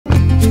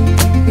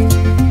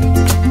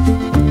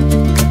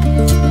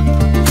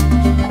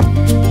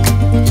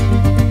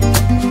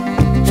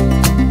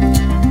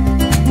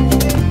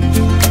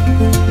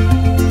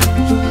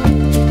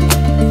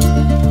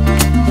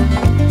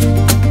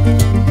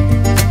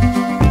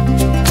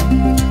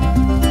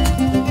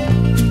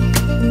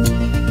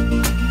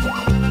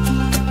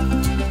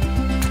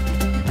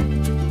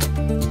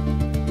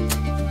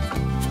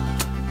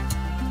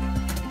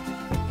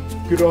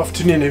Good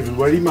afternoon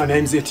everybody, my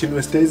name is Etienne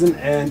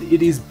and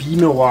it has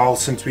been a while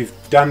since we've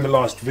done the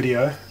last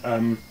video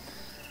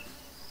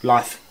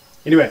live.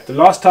 Anyway, the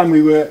last time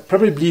we were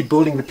probably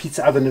building the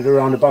pizza oven at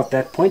around about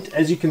that point.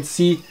 As you can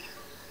see,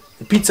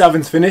 the pizza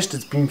oven's finished.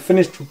 It's been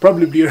finished for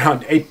probably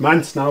around 8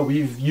 months now.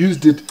 We've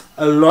used it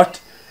a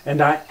lot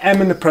and I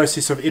am in the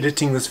process of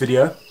editing this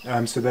video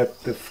so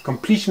that the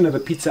completion of the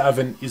pizza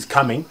oven is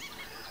coming.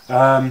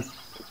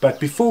 But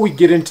before we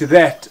get into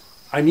that,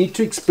 I need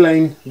to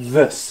explain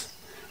this,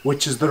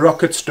 which is the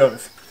rocket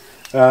stove,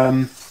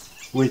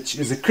 which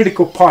is a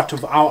critical part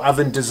of our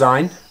oven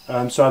design.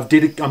 So I'm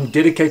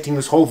dedicating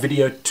this whole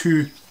video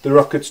to the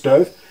rocket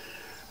stove.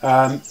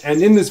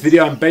 And in this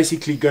video, I'm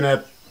basically going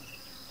to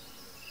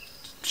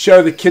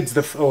show the kids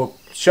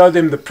show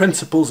them the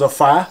principles of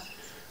fire.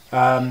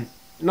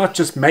 Not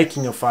just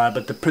making a fire,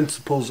 but the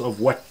principles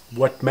of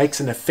what makes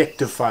an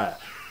effective fire.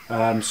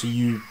 So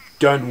you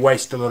don't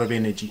waste a lot of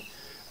energy.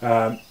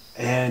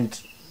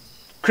 And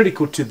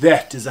critical to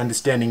that is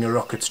understanding a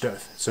rocket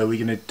stove. So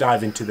we're going to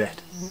dive into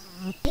that.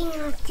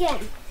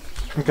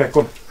 Okay,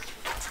 cool.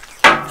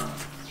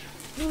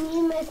 We need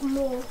to make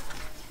more.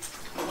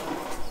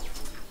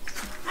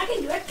 I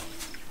can do it.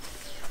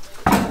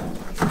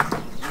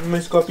 My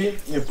skapie,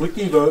 je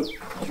boetie wou,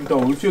 het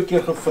al hoeveel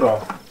keer gevra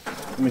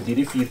om met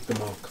hierdie vuur te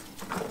maak.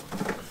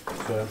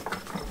 So.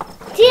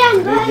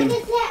 Etienne, waar is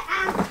het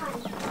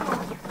aangaan?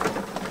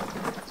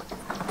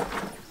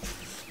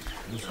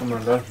 Dus gaan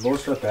maar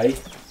los dat hy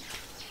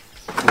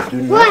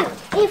doen. What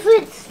if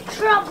it's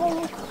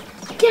trouble?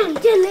 Etienne,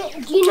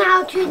 do you know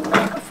how to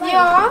make a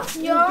fire?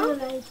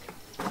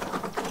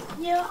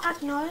 Yeah, I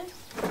know.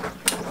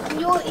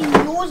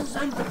 Yours is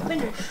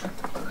unfinished.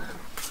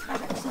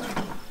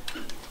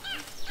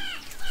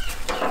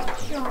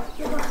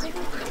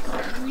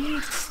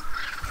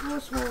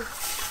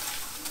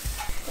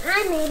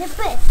 I made a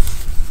bit.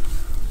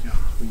 Ja,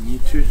 we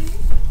need to.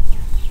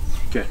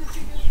 Okay,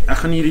 ek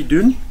gaan hierdie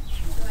doen.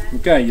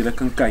 Okay, julle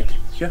kan kyk.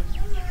 Ja.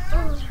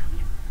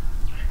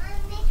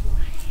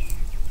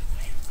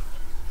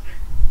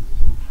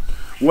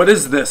 What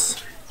is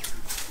this?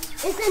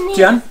 It's a neat.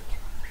 Etienne?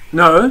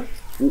 No.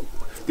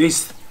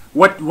 There's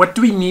what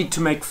do we need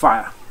to make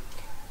fire?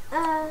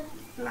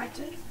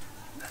 Lighter.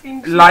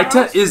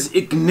 Lighter is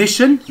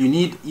ignition. You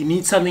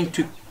need something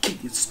to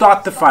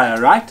start the fire,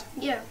 right?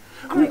 Yeah.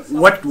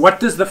 What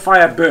does the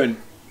fire burn?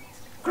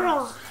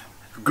 Grass.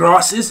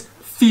 Grass is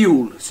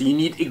fuel. So you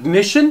need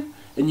ignition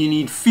and you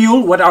need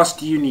fuel. What else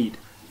do you need?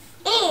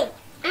 Air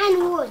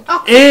and wood.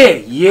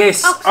 Air,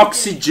 yes,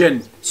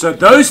 oxygen. So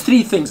those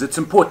three things, it's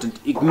important.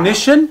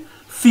 Ignition,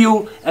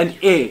 fuel and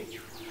air.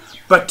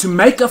 But to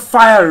make a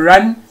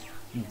fire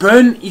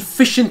burn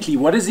efficiently,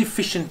 what is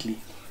efficiently?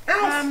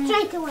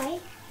 Straight away.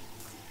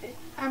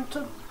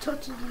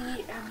 Totally,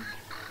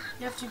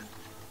 you have to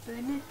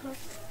burn it properly.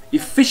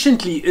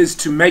 Efficiently is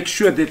to make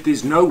sure that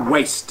there's no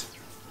waste.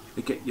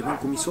 Okay, you want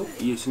kom hierso?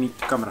 Hier is nie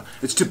die camera.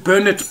 It's to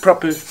burn it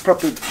probably.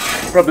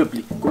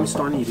 Kom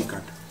staan hierdie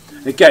kant.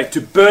 Okay,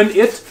 to burn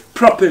it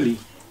properly.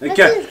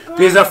 Okay,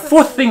 there's a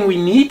fourth thing we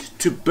need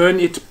to burn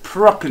it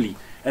properly,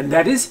 and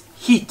that is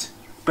heat.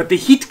 But the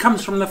heat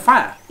comes from the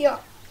fire. Yeah.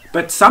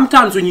 But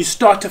sometimes when you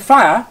start a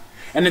fire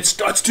and it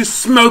starts to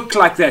smoke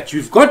like that,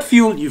 you've got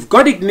fuel, you've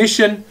got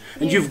ignition,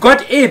 and you've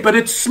got air, but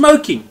it's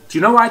smoking. Do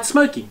you know why it's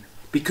smoking?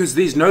 Because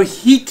there's no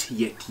heat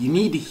yet. You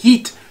need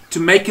heat to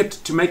make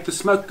the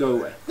smoke go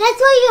away. That's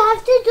why you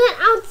have to do it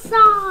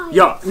outside.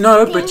 Yeah,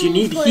 no, but you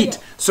need heat.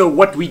 So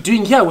what we're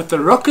doing here with the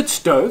rocket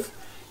stove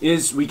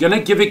is we're going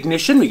to give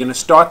ignition. We're going to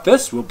start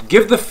this. We'll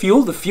give the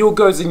fuel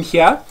goes in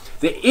here.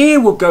 The air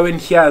will go in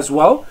here as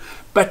well.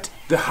 But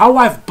how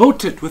I've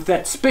built it with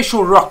that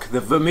special rock, the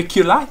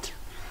vermiculite,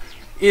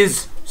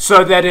 is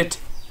so that it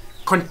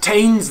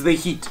contains the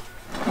heat.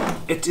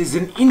 It is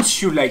an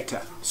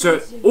insulator.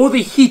 So all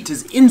the heat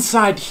is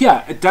inside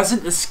here. It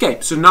doesn't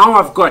escape. So now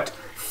I've got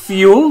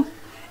fuel,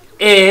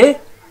 air,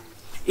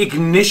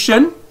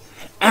 ignition,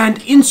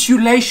 and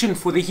insulation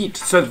for the heat.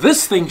 So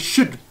this thing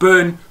should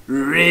burn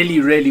really,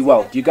 really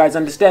well. Do you guys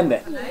understand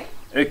that?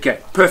 Okay,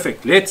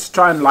 perfect. Let's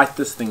try and light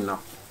this thing now.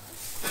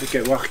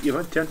 Okay, wacht,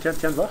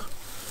 Etienne, wacht.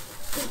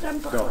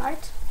 Ja,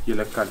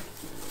 julle kan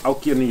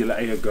elke keer in julle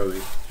eie go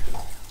hê.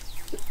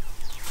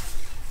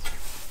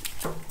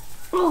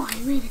 Oh, I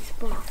made a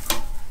spark.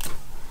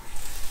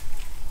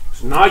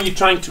 So now you're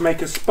trying to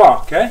make a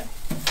spark, eh?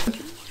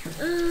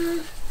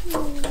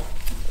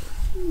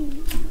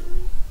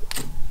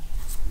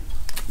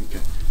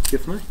 Okay,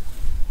 geef my.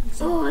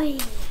 Oh,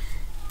 yeah.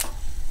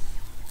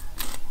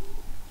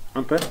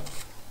 Amper.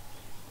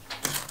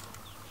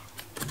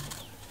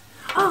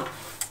 Oh.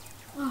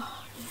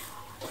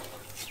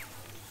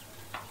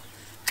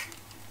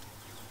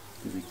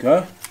 Here we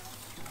go.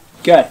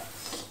 Okay.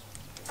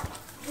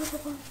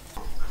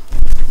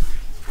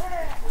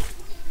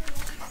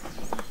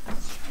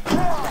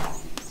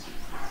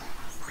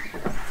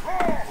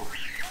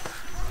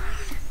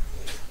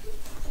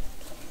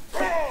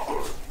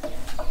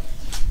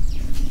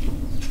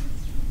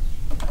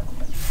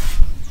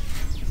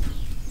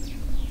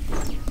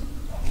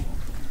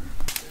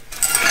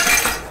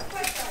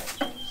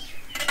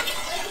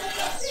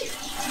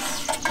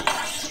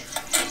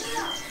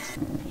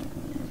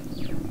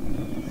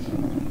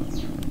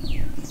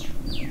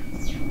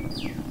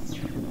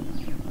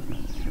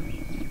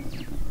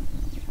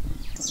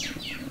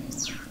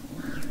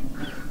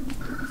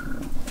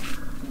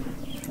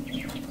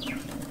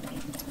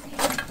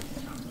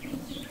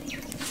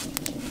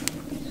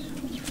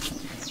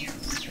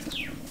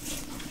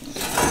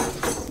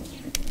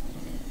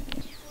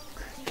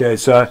 Okay,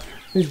 so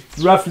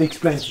roughly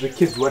explain to the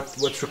kids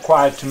what's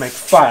required to make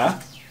fire.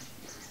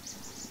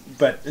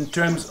 But in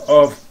terms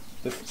of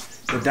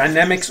the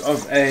dynamics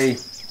of a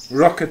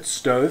rocket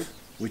stove,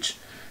 which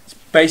is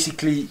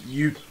basically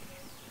you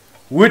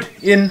wood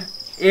in,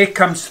 air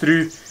comes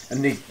through,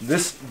 and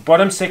this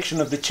bottom section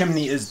of the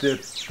chimney is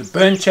the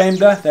burn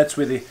chamber. That's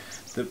where the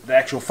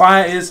actual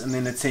fire is, and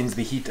then it sends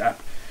the heat up.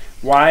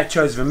 Why I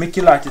chose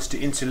vermiculite is to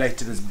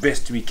insulate it as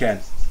best we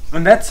can.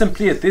 And that's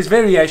simply it. There's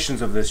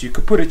variations of this. You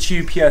could put a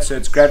tube here so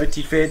it's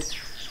gravity fed.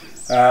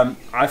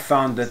 I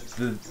found that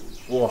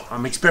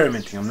I'm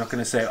experimenting. I'm not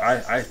going to say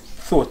I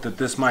thought that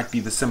this might be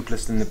the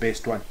simplest and the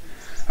best one.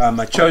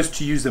 I chose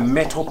to use a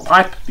metal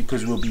pipe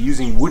because we'll be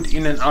using wood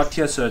in and out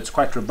here, so it's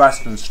quite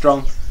robust and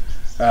strong.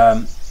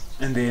 And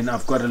then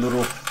I've got a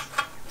little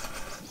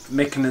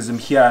mechanism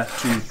here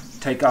to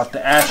take out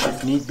the ash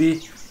if need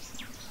be.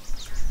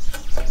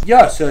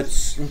 Yeah, so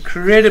it's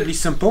incredibly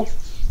simple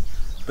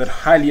but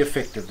highly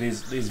effective.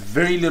 There's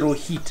very little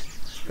heat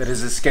that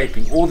is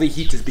escaping. All the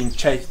heat is being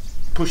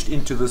pushed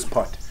into this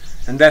pot,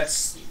 and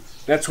that's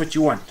what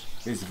you want.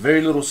 There's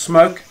very little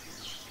smoke,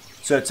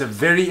 so it's a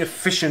very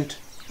efficient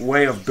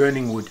way of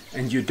burning wood,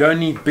 and you don't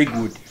need big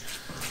wood.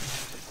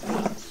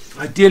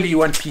 Ideally you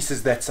want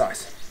pieces that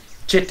size,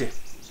 chete,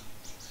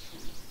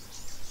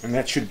 and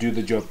that should do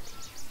the job.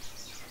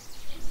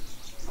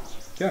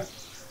 Yeah.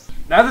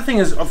 The other thing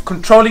is of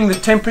controlling the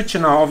temperature.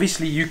 Now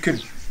obviously you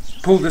could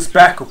pull this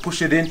back or push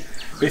it in,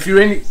 but if you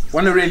really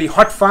want a really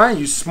hot fire,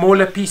 use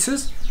smaller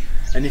pieces,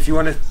 and if you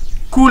want a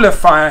cooler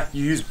fire,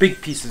 you use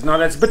big pieces. Now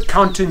that's a bit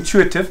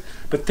counterintuitive,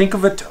 but think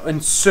of it in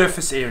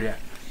surface area.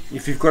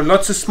 If you've got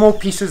lots of small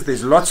pieces,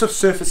 there's lots of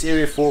surface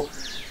area for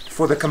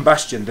the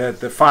combustion,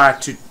 the fire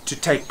to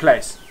take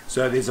place.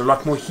 So there's a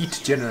lot more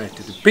heat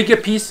generated. A bigger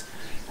piece,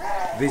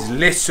 there's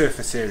less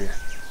surface area,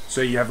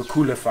 so you have a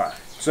cooler fire.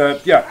 So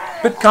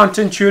yeah, a bit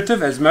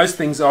counterintuitive as most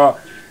things are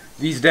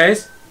these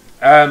days,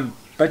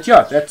 but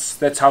yeah,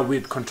 that's how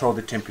we'd control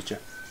the temperature.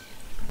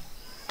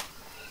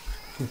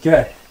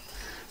 Okay,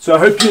 so I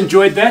hope you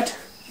enjoyed that.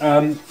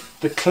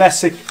 The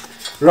classic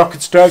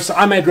rocket stoves. So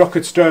I made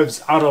rocket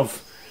stoves out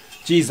of,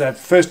 the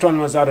first one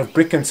was out of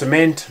brick and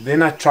cement.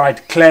 Then I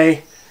tried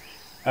clay.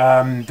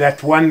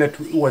 That one that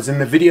was in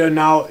the video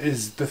now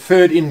is the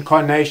third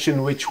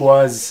incarnation, which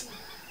was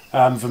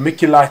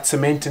vermiculite,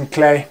 cement and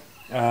clay.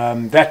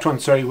 That one,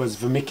 sorry, was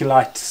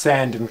vermiculite,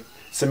 sand and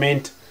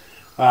cement.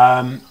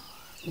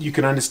 You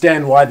can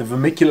understand why the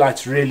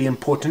vermiculite's really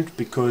important,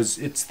 because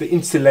it's the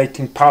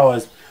insulating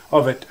powers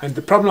of it. And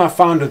the problem I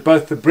found with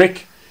both the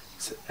brick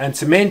and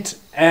cement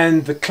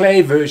and the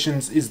clay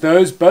versions is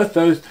both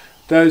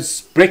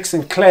those bricks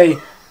and clay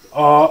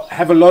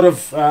have a lot of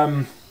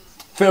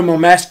thermal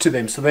mass to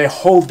them, so they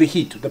hold the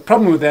heat. The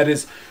problem with that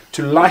is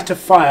to light a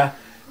fire,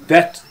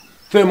 that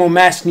thermal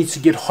mass needs to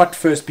get hot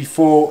first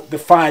before the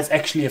fire is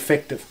actually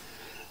effective.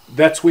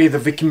 That's where the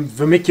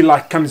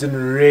vermiculite comes in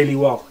really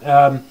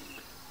well.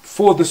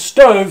 For the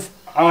stove,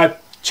 I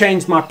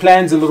changed my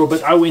plans a little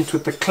bit. I went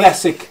with the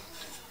classic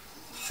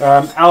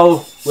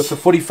L with the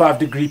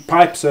 45-degree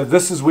pipe. So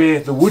this is where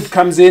the wood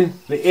comes in,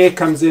 the air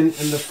comes in,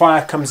 and the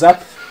fire comes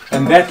up.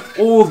 And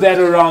all that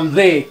around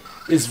there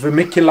is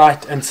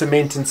vermiculite and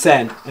cement and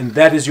sand. And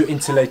that is your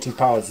insulating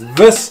powers.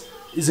 This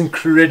is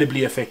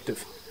incredibly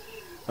effective.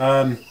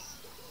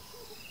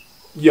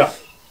 Yeah,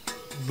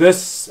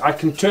 I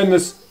can turn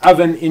this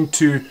oven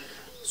into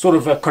sort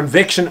of a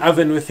convection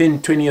oven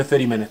within 20 or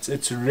 30 minutes.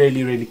 It's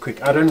really, really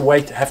quick. I don't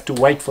have to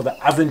wait for the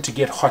oven to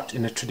get hot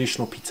in a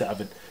traditional pizza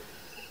oven.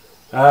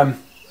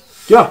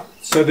 Yeah,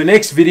 so the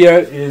next video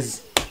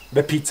is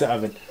the pizza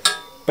oven.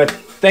 But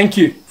thank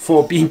you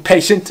for being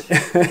patient.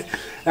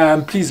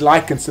 Please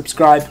like and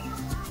subscribe.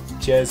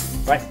 Cheers.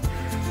 Bye.